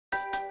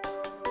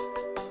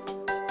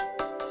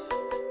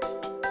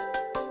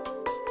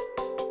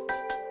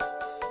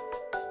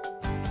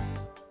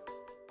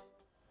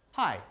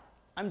Hi,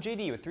 I'm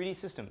JD with 3D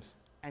Systems,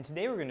 and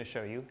today we're going to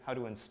show you how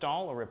to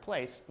install or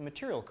replace a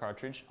material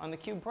cartridge on the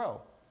CubePro.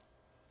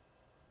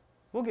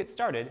 We'll get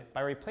started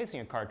by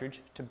replacing a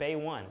cartridge to Bay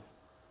 1.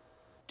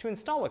 To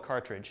install a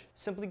cartridge,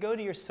 simply go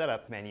to your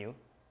Setup menu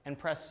and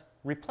press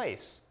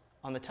Replace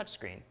on the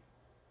touchscreen,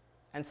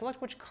 and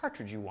select which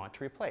cartridge you want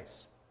to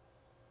replace.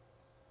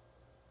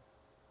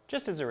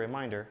 Just as a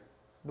reminder,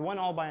 the one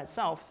all by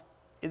itself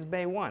is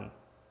Bay 1,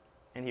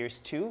 and here's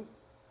 2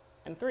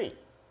 and 3.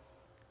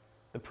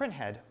 The print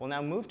head will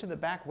now move to the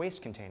back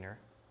waste container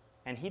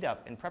and heat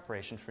up in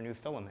preparation for new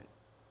filament.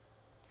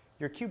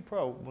 Your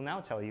CubePro will now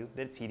tell you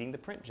that it's heating the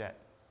print jet.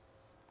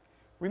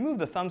 Remove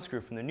the thumb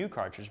screw from the new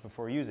cartridge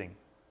before using,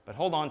 but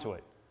hold on to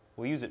it.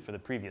 We'll use it for the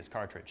previous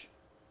cartridge.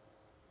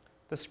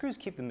 The screws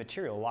keep the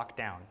material locked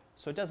down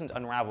so it doesn't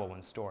unravel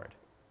when stored.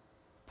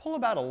 Pull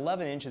about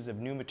 11 inches of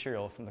new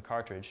material from the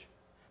cartridge,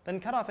 then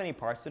cut off any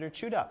parts that are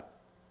chewed up,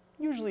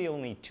 usually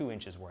only 2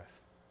 inches worth.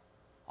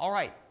 All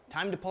right,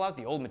 time to pull out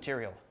the old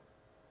material.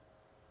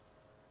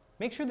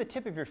 Make sure the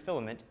tip of your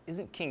filament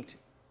isn't kinked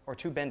or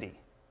too bendy.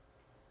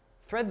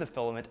 Thread the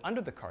filament under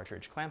the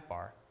cartridge clamp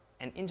bar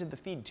and into the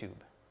feed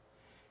tube.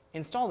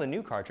 Install the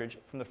new cartridge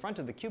from the front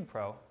of the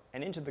CubePro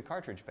and into the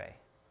cartridge bay.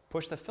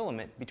 Push the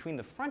filament between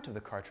the front of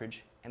the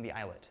cartridge and the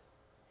eyelet.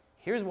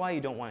 Here's why you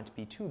don't want it to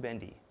be too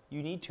bendy.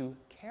 You need to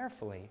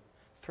carefully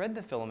thread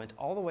the filament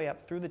all the way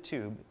up through the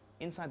tube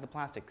inside the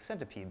plastic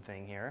centipede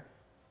thing here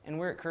and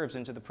where it curves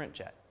into the print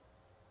jet.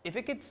 If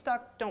it gets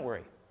stuck, don't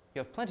worry. You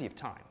have plenty of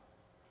time.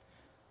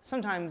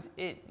 Sometimes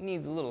it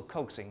needs a little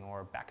coaxing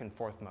or back and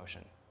forth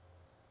motion.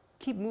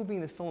 Keep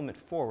moving the filament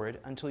forward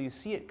until you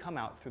see it come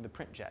out through the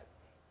print jet.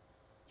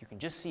 You can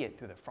just see it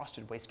through the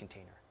frosted waste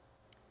container.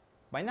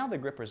 By now the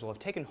grippers will have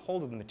taken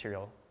hold of the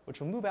material, which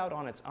will move out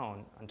on its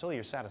own until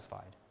you're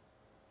satisfied.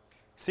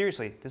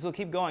 Seriously, this will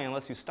keep going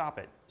unless you stop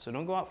it, so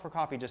don't go out for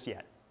coffee just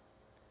yet.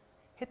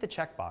 Hit the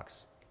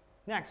checkbox.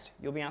 Next,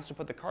 you'll be asked to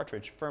put the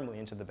cartridge firmly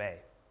into the bay.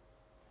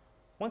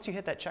 Once you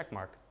hit that check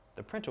mark,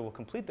 the printer will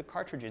complete the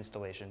cartridge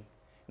installation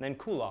and then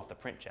cool off the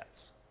print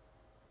jets.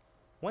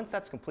 Once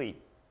that's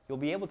complete, you'll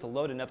be able to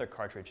load another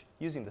cartridge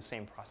using the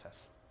same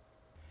process.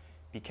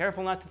 Be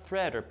careful not to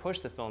thread or push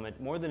the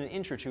filament more than an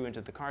inch or two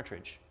into the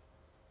cartridge.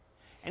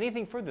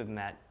 Anything further than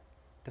that,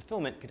 the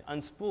filament could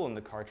unspool in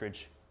the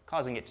cartridge,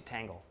 causing it to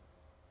tangle.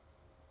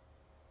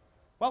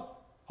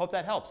 Well, hope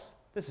that helps.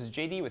 This is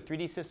JD with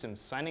 3D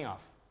Systems signing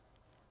off.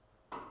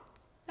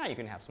 Now you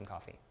can have some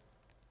coffee.